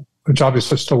 which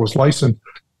obviously still was licensed,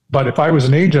 but if I was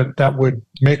an agent, that would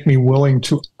make me willing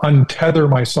to untether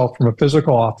myself from a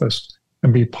physical office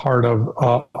and be part of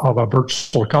a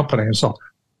virtual company. And so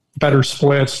better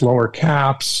splits, lower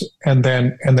caps, and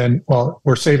then, well,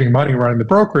 we're saving money running the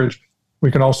brokerage.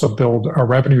 We can also build a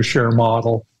revenue share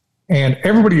model. And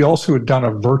everybody else who had done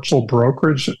a virtual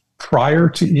brokerage prior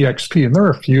to eXp, and there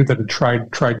are a few that had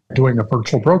tried doing a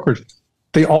virtual brokerage,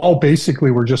 they all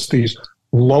basically were just these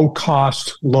low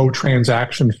cost, low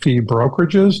transaction fee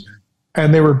brokerages.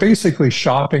 And they were basically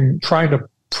trying to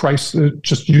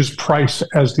just use price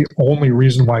as the only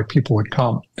reason why people would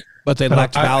come. But they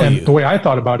lacked value. And the way I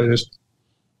thought about it is,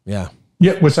 yeah,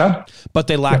 what's that? But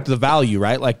they lacked the value,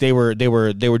 right? Like they were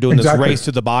doing this race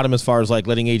to the bottom as far as like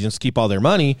letting agents keep all their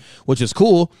money, which is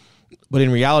cool. But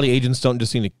in reality, agents don't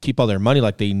just need to keep all their money.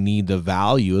 Like they need the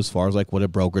value as far as like what a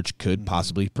brokerage could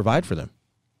possibly provide for them.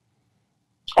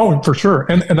 Oh, for sure.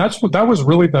 And that was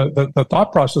really the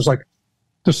thought process. Like,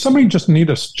 does somebody just need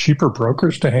a cheaper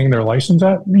brokerage to hang their license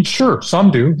at? I mean, sure,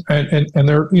 some do. And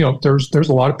there, there's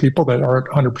a lot of people that are at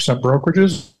 100%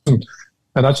 brokerages and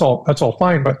that's all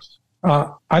fine. But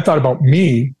I thought about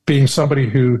me being somebody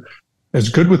who is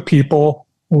good with people,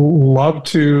 love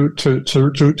to do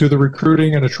the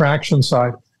recruiting and attraction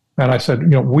side. And I said,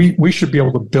 we should be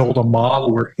able to build a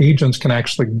model where agents can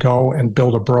actually go and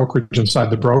build a brokerage inside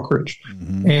the brokerage.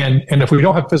 Mm-hmm. And if we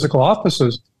don't have physical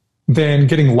offices, then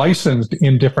getting licensed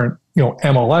in different,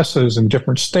 MLSs in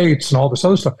different states and all this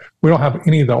other stuff, we don't have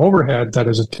any of the overhead that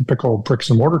is a typical bricks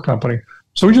and mortar company.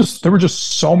 So there were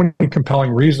just so many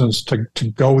compelling reasons to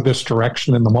go this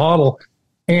direction in the model.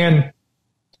 And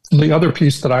the other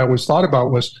piece that I always thought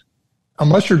about was,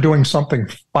 unless you're doing something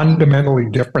fundamentally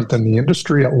different than the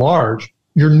industry at large,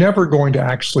 you're never going to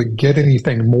actually get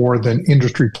anything more than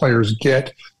industry players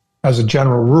get as a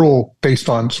general rule based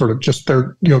on sort of just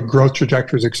their growth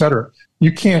trajectories, et cetera.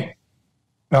 You can't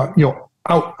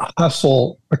out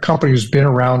hustle a company who's been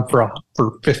around for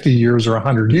 50 years or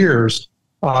 100 years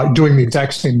doing the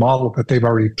exact same model that they've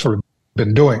already sort of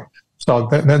been doing. So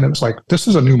then it's like, this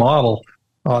is a new model.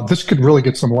 This could really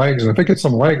get some legs. And if it gets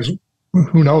some legs,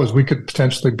 who knows, we could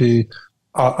potentially be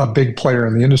a big player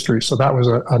in the industry. So that was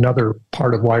another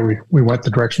part of why we went the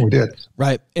direction we did.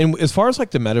 Right. And as far as like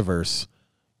the metaverse,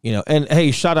 and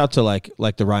hey, shout out to like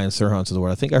the Ryan Serhants of the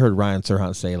world. I think I heard Ryan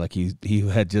Serhant say like he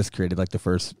had just created like the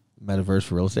first metaverse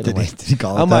for real estate. Did he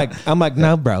call it I'm like,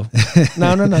 no, bro.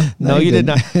 No, you did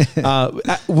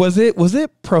not. Was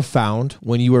it profound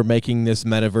when you were making this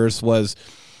metaverse?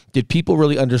 Did people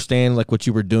really understand like what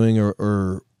you were doing,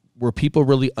 or were people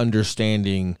really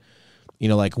understanding,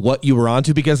 like what you were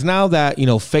onto? Because now that,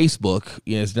 Facebook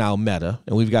is now Meta,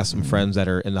 and we've got some friends that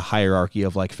are in the hierarchy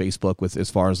of like Facebook with as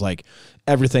far as like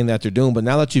everything that they're doing. But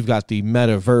now that you've got the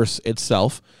metaverse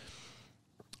itself,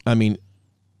 I mean,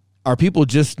 are people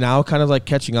just now kind of like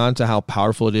catching on to how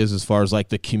powerful it is as far as like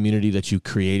the community that you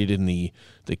created and the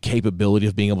capability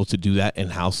of being able to do that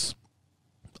in-house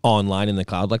online in the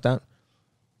cloud like that?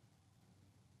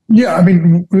 Yeah, I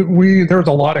mean, there's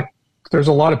a lot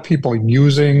of people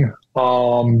using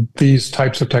these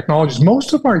types of technologies.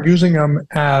 Most of them are using them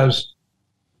as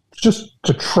just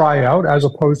to try out, as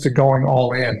opposed to going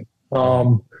all in.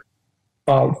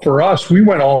 For us, we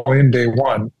went all in day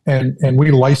one, and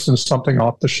we licensed something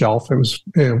off the shelf. It was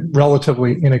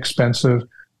relatively inexpensive.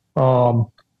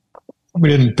 We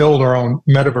didn't build our own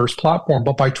metaverse platform,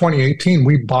 but by 2018,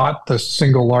 we bought the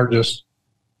single largest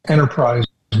enterprise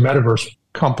metaverse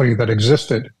company that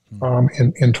existed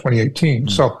in 2018.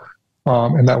 So,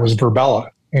 and that was Virbela,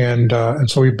 and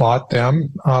so we bought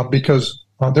them because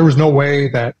there was no way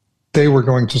that they were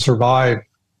going to survive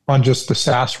on just the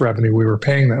SaaS revenue we were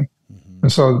paying them.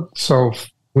 And so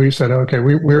we said, okay,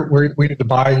 we need to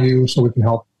buy you so we can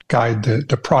help guide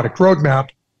the product roadmap,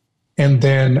 and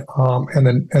then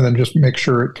just make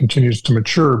sure it continues to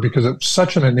mature, because it's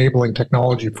such an enabling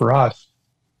technology for us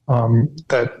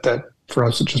that for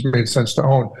us it just made sense to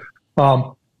own.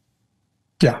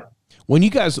 Yeah. When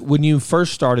you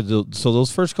first started, so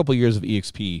those first couple of years of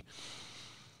EXP,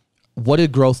 what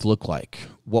did growth look like?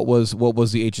 What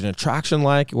was the agent attraction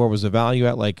like? Where was the value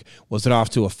at? Like, was it off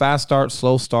to a fast start,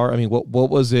 slow start? I mean, what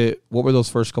was it? What were those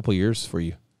first couple of years for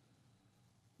you?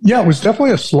 Yeah, it was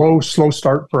definitely a slow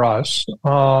start for us.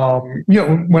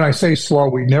 When I say slow,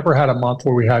 we never had a month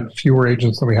where we had fewer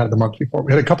agents than we had the month before.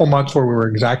 We had a couple months where we were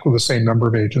exactly the same number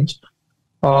of agents.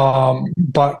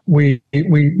 But we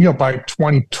by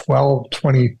 2012,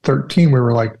 2013, we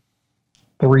were like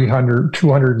 300,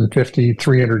 250,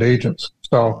 300 agents.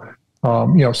 So,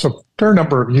 so fair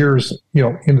number of years,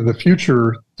 into the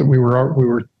future that we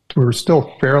were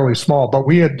still fairly small, but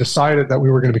we had decided that we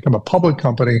were going to become a public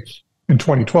company in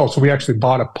 2012. So we actually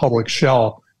bought a public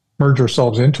shell, merged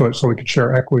ourselves into it so we could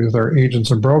share equity with our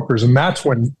agents and brokers. And that's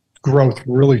when growth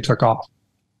really took off.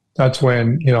 That's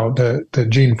when, the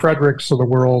Gene Fredericks of the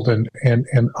world and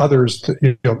others,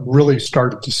 really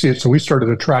started to see it. So we started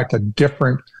to attract a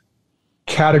different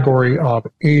category of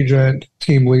agent,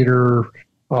 team leader,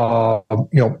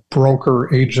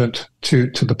 broker, agent to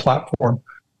the platform.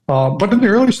 But in the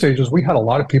early stages, we had a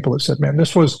lot of people that said, man,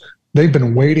 they've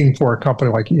been waiting for a company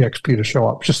like EXP to show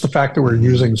up. Just the fact that we're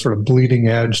using sort of bleeding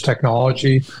edge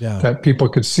technology that people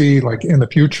could see, like in the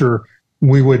future,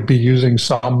 we would be using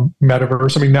some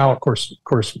metaverse. I mean, now, of course,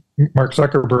 Mark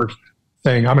Zuckerberg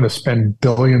saying, I'm going to spend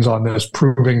billions on this,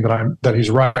 proving that he's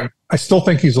right. I still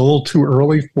think he's a little too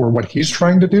early for what he's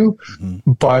trying to do,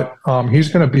 but he's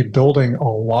going to be building a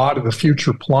lot of the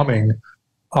future plumbing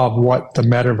of what the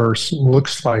metaverse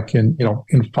looks like in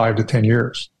 5 to 10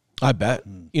 years. I bet.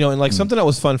 And like something that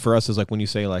was fun for us is like when you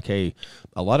say like, hey,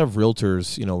 a lot of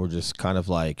realtors, were just kind of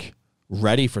like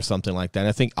ready for something like that. And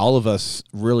I think all of us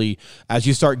really, as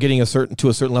you start getting to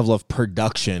a certain level of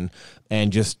production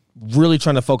and just really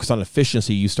trying to focus on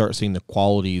efficiency, you start seeing the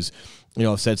qualities,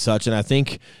 of said such. And I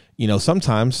think,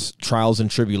 sometimes trials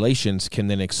and tribulations can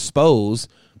then expose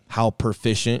how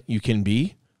proficient you can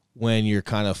be when you're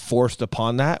kind of forced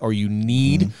upon that, or you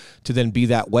need to then be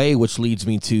that way, which leads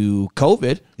me to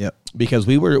COVID. Yep. Because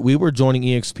we were joining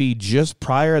EXP just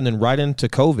prior and then right into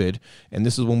COVID. And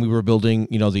this is when we were building,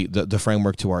 the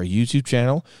framework to our YouTube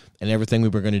channel and everything we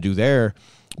were going to do there.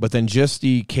 But then just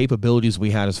the capabilities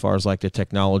we had as far as like the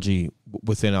technology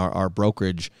within our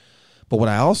brokerage. But what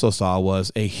I also saw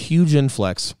was a huge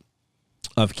influx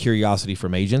of curiosity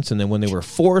from agents. And then when they were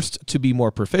forced to be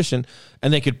more proficient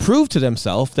and they could prove to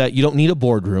themselves that you don't need a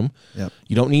boardroom,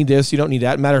 you don't need this, you don't need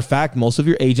that. Matter of fact, most of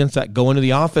your agents that go into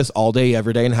the office all day,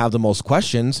 every day and have the most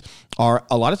questions are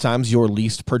a lot of times your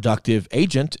least productive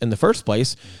agent in the first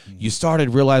place. You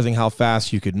started realizing how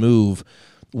fast you could move.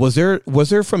 Was there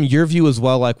from your view as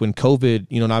well, like when COVID,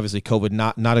 and obviously COVID,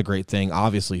 not a great thing,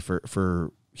 obviously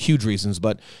for huge reasons,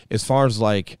 but as far as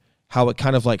like how it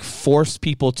kind of like forced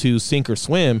people to sink or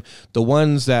swim, the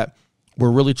ones that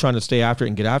were really trying to stay after it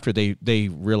and get after it, they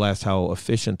realized how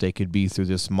efficient they could be through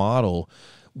this model.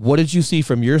 What did you see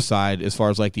from your side as far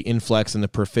as like the influx and the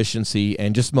proficiency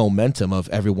and just momentum of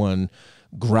everyone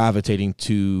gravitating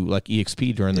to like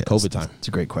EXP during the COVID time? It's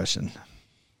a great question.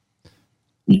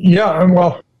 Yeah,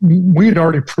 well, we had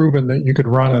already proven that you could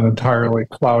run an entirely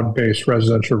cloud-based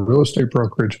residential real estate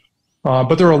brokerage.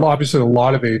 But there are obviously a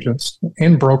lot of agents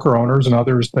and broker owners and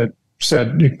others that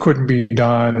said it couldn't be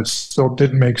done. It still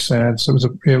didn't make sense. It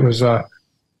was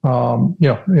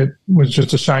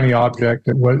just a shiny object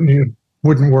that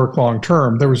wouldn't work long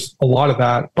term. There was a lot of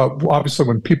that, but obviously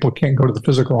when people can't go to the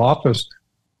physical office,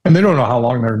 and they don't know how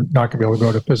long they're not going to be able to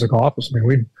go to physical office. I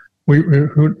mean,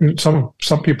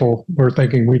 some people were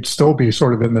thinking we'd still be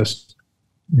sort of in this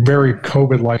very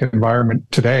COVID-like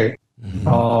environment today,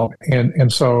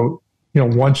 and so.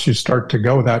 Once you start to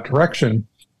go that direction,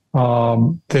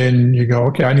 then you go,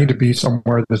 okay, I need to be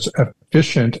somewhere that's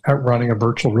efficient at running a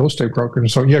virtual real estate broker. And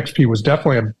so EXP was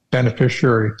definitely a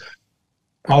beneficiary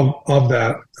of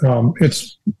that.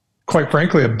 It's quite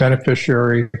frankly a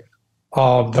beneficiary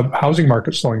of the housing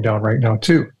market slowing down right now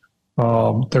too.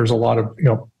 There's a lot of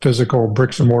physical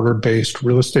bricks and mortar based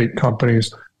real estate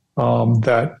companies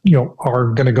that are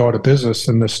going to go out of business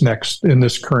in this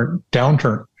current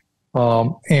downturn.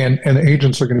 And the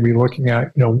agents are going to be looking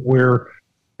at, where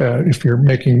if you're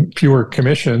making fewer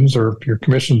commissions or if your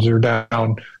commissions are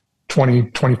down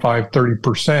 20, 25,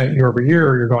 30% year over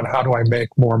year, you're going, how do I make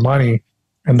more money?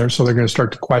 And they're going to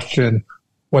start to question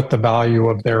what the value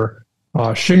of their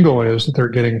shingle is that they're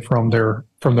getting from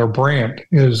their brand.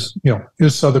 Is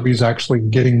Sotheby's actually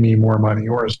getting me more money,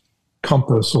 or is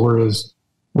Compass, or is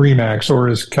Remax, or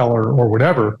is Keller, or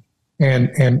whatever?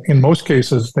 And in most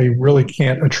cases, they really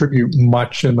can't attribute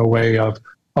much in the way of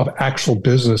actual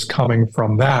business coming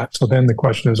from that. So then the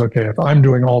question is, okay, if I'm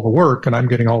doing all the work and I'm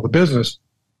getting all the business,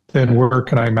 then where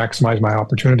can I maximize my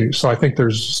opportunities? So I think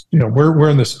there's, we're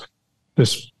in this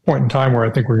point in time where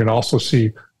I think we're going to also see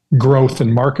growth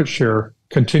and market share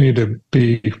continue to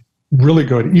be really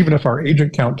good. Even if our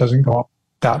agent count doesn't go up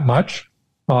that much,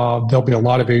 there'll be a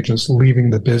lot of agents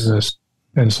leaving the business.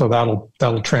 And so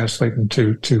that'll translate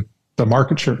into the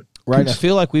market share. Right. I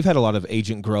feel like we've had a lot of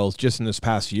agent growth just in this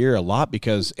past year, a lot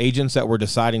because agents that were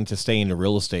deciding to stay into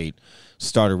real estate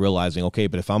started realizing, okay,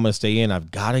 but if I'm going to stay in, I've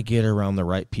got to get around the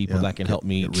right people that can help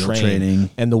me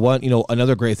training. And the one,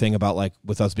 another great thing about like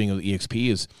with us being with EXP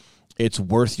is it's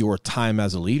worth your time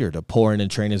as a leader to pour in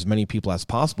and train as many people as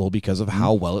possible because of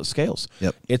how well it scales.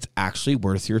 It's actually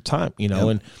worth your time,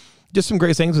 and just some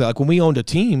great things. Like when we owned a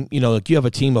team, like you have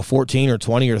a team of 14 or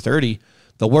 20 or 30,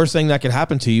 the worst thing that could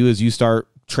happen to you is you start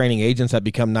training agents that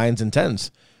become 9s and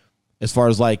 10s as far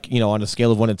as like, on a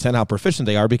scale of 1 to 10, how proficient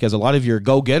they are, because a lot of your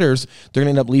go-getters, they're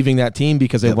going to end up leaving that team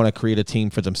because they want to create a team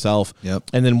for themselves.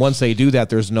 And then once they do that,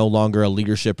 there's no longer a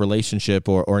leadership relationship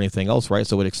or anything else, right?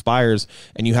 So it expires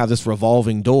and you have this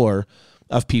revolving door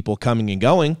of people coming and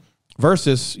going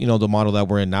versus, the model that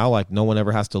we're in now, like no one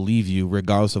ever has to leave you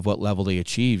regardless of what level they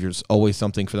achieve. There's always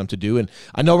something for them to do. And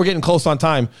I know we're getting close on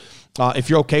time. If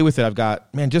you're okay with it, I've got,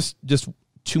 just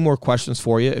 2 more questions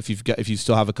for you. If you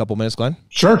still have a couple minutes, Glenn.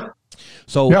 Sure.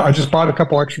 So yeah, I just bought a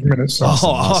couple extra minutes. So.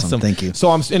 Awesome. Thank you.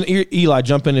 So Eli,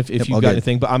 jump in if you've got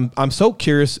anything, but I'm so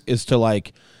curious as to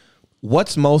like,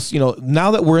 what's most,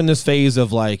 now that we're in this phase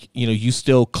of like, you're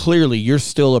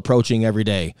still approaching every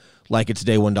day like it's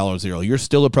day $1.0. You're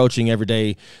still approaching every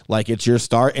day like it's your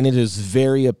start. And it is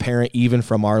very apparent, even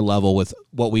from our level with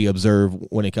what we observe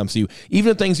when it comes to you, even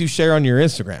the things you share on your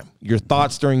Instagram, your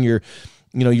thoughts during your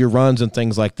runs and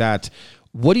things like that.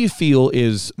 What do you feel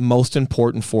is most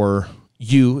important for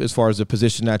you as far as the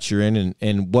position that you're in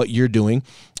and what you're doing?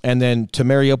 And then to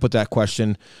marry up with that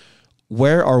question,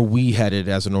 where are we headed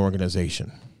as an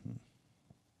organization?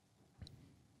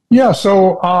 Yeah.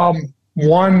 So,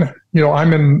 one,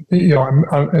 I'm in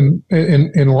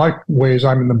like ways,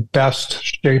 I'm in the best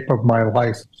shape of my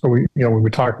life. So when we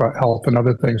talk about health and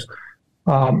other things,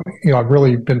 I've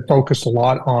really been focused a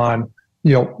lot on,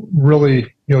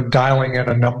 really, dialing in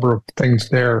a number of things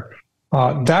there.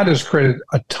 That has created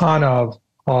a ton of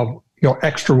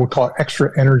extra, we'll call it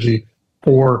extra energy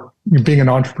for being an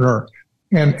entrepreneur.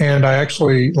 and I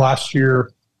actually last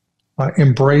year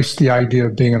embraced the idea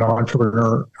of being an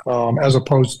entrepreneur as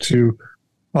opposed to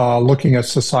looking at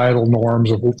societal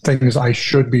norms of things I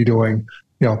should be doing.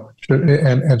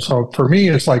 And so for me,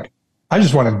 it's like I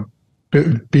just want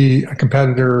to be a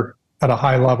competitor at a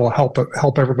high level, help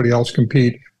everybody else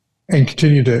compete, and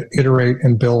continue to iterate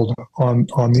and build on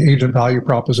the agent value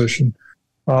proposition.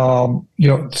 So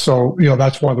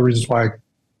that's one of the reasons why I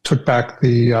took back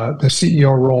the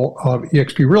CEO role of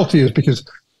eXp Realty, is because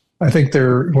I think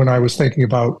when I was thinking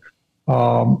about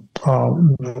how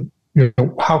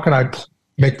can I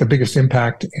make the biggest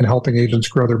impact in helping agents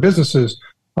grow their businesses,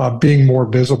 being more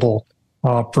visible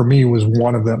for me was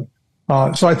one of them.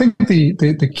 So I think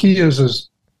the key is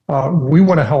we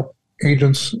want to help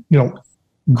agents,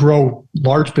 grow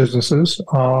large businesses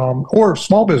or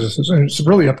small businesses, and it's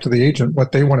really up to the agent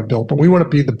what they want to build. But we want to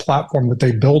be the platform that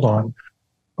they build on.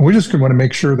 And we just want to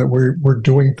make sure that we're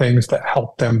doing things that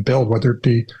help them build, whether it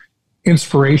be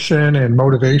inspiration and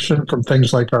motivation from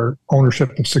things like our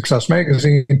ownership of Success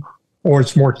Magazine, or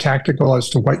it's more tactical as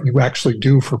to what you actually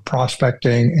do for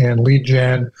prospecting and lead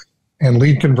gen and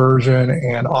lead conversion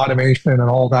and automation and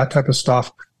all that type of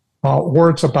stuff. Or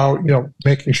it's about,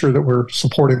 making sure that we're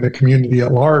supporting the community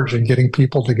at large and getting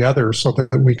people together so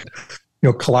that we can,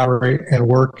 collaborate and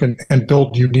work and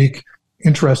build unique,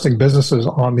 interesting businesses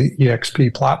on the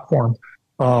eXp platform.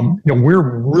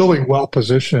 We're really well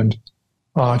positioned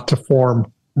to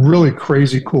form really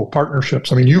crazy, cool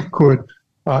partnerships. I mean, you could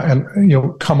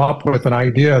come up with an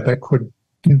idea that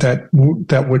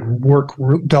would work,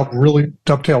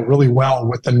 dovetail really well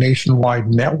with the nationwide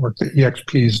network that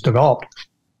eXp's developed.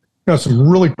 Some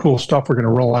really cool stuff we're going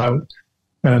to roll out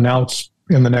and announce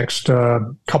in the next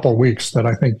couple of weeks that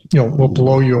I think will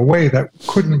blow you away, that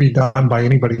couldn't be done by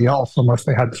anybody else unless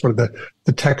they had sort of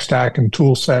the tech stack and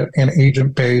tool set and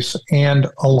agent base and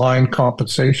aligned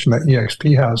compensation that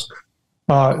eXp has.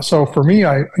 So for me,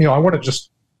 I want to just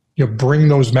bring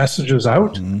those messages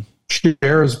out,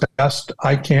 share as best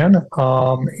I can,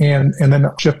 and then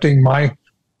shifting my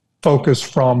focus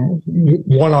from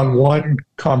one-on-one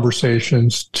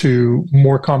conversations to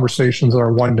more conversations that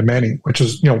are one-to-many, which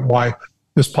is why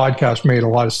this podcast made a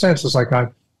lot of sense. It's like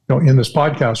in this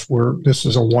podcast where this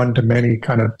is a one-to-many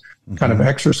kind of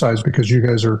exercise, because you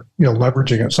guys are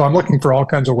leveraging it. So I'm looking for all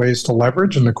kinds of ways to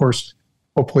leverage, and of course,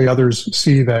 hopefully others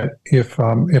see that if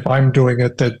I'm doing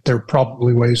it, that there are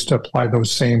probably ways to apply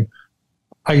those same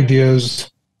ideas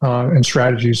and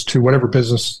strategies to whatever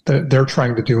business that they're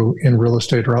trying to do in real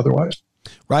estate or otherwise.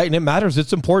 Right. And it matters.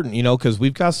 It's important, because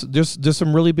we've got, there's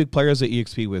some really big players at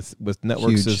eXp with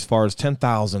networks as far as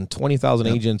 10,000, 20,000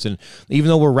 agents. And even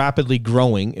though we're rapidly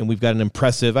growing and we've got an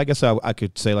impressive, I guess I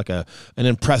could say like an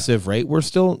impressive rate, we're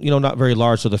still, not very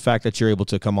large. So the fact that you're able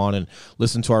to come on and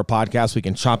listen to our podcast, we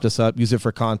can chop this up, use it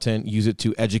for content, use it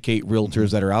to educate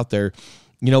realtors that are out there.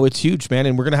 It's huge, man.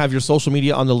 And we're going to have your social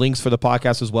media on the links for the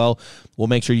podcast as well. We'll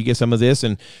make sure you get some of this.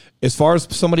 And as far as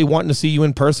somebody wanting to see you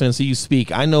in person and see you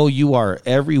speak, I know you are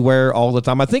everywhere all the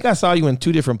time. I think I saw you in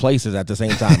 2 different places at the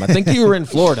same time. I think you were in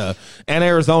Florida and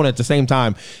Arizona at the same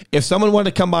time. If someone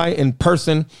wanted to come by in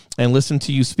person and listen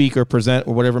to you speak or present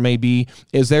or whatever it may be,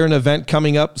 is there an event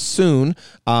coming up soon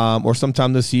or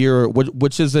sometime this year? Or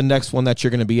which is the next one that you're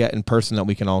going to be at in person that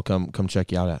we can all come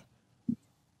check you out at?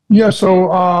 Yeah,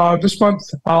 so this month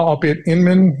I'll be at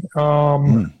Inman.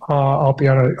 I'll be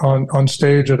on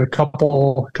stage at a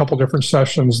couple different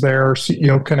sessions there,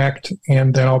 CEO Connect,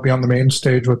 and then I'll be on the main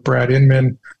stage with Brad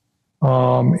Inman.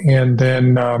 And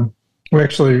then we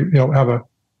actually have a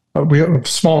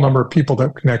small number of people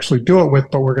that can actually do it with,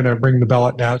 but we're going to ring the bell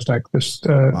at NASDAQ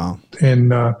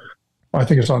in I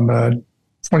think it's on the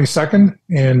 22nd,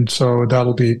 and so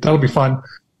that'll be fun.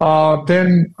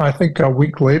 Then I think a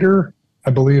week later, I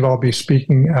believe I'll be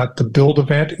speaking at the Build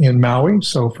event in Maui.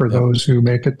 So for those who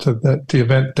make it to the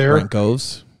event there, Brent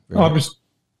Goves. Then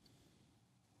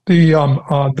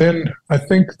I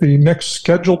think the next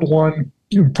scheduled one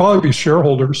would probably be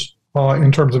shareholders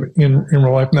in terms of in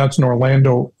real life, and that's in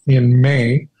Orlando in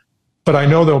May. But I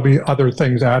know there'll be other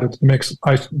things added to the mix.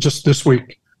 Just this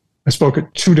week, I spoke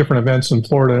at 2 different events in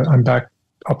Florida. I'm back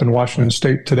up in Washington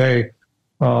State today.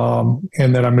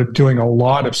 And then I'm doing a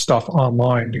lot of stuff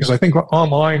online, because I think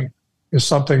online is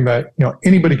something that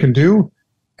anybody can do,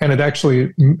 and it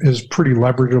actually is pretty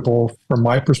leverageable from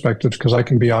my perspective, because I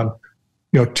can be on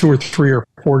 2 or 3 or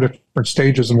 4 different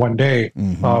stages in one day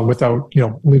without,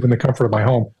 leaving the comfort of my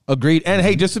home. Agreed. And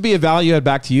hey, just to be a value add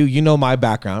back to you, you know my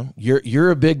background.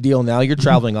 You're a big deal now. You're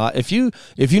traveling a lot. If you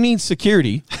need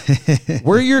security,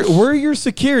 we're your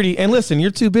security. And listen,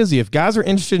 you're too busy. If guys are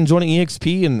interested in joining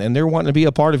EXP and they're wanting to be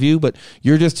a part of you, but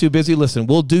you're just too busy, listen,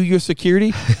 we'll do your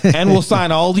security and we'll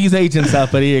sign all these agents up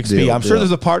at EXP. I'm sure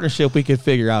there's a partnership we could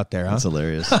figure out there. Huh? That's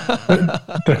hilarious.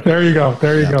 There you go.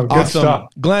 Good awesome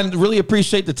stuff. Glenn, really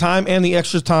appreciate the time and the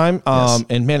extra time. Yes.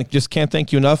 And man, just can't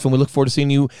thank you enough. And we look forward to seeing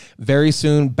you very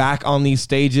soon back on these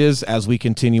stages as we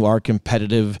continue our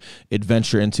competitive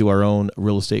adventure into our own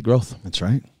real estate growth. That's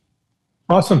right.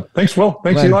 Awesome. Thanks, Will.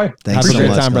 Thanks, Glenn, Eli. Thanks Have a so great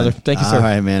much, time, brother. Thank you, sir. All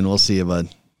right, man. We'll see you, bud.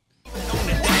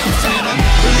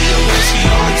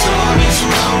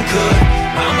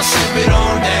 I'ma sip it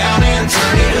on down and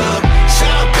turn it up.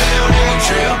 Southbound and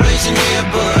trailblazing,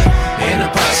 yeah, bud. And the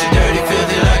posse dirty,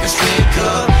 filthy like a spit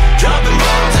cup. Dropping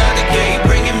bombs out the gate,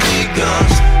 bringing big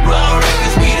guns. Raw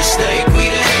records, we the stake, we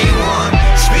the A1.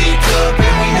 Speak up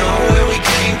and we know where we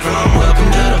came from. Welcome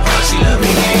to the posse, let me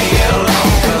hear you yell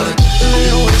long cut. A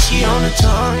little whiskey on the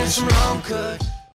tongue and some long cut.